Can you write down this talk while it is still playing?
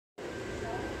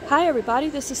Hi everybody,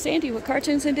 this is Sandy with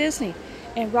Cartoons and Disney,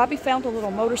 and Robbie found a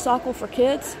little motorcycle for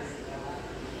kids.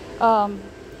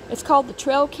 It's called the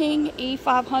Trail King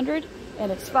E500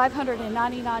 and it's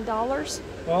 $599.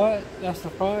 What? That's the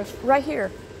price? Right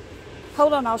here.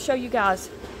 Hold on, I'll show you guys.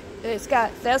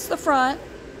 That's the front.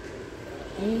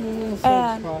 And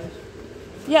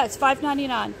yeah, it's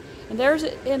 $599. And there's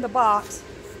it in the box.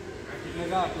 They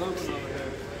got a blue one over there.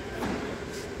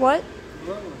 What?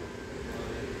 Blue one.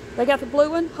 They got the blue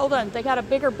one? Hold on, they got a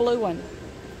bigger blue one.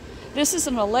 This is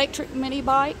an electric mini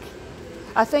bike.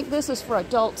 I think this is for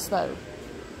adults though.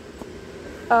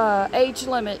 Age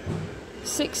limit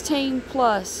 16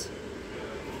 plus.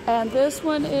 And this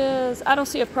one is, I don't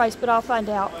see a price, but I'll find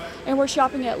out. And we're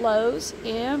shopping at Lowe's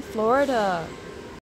in Florida.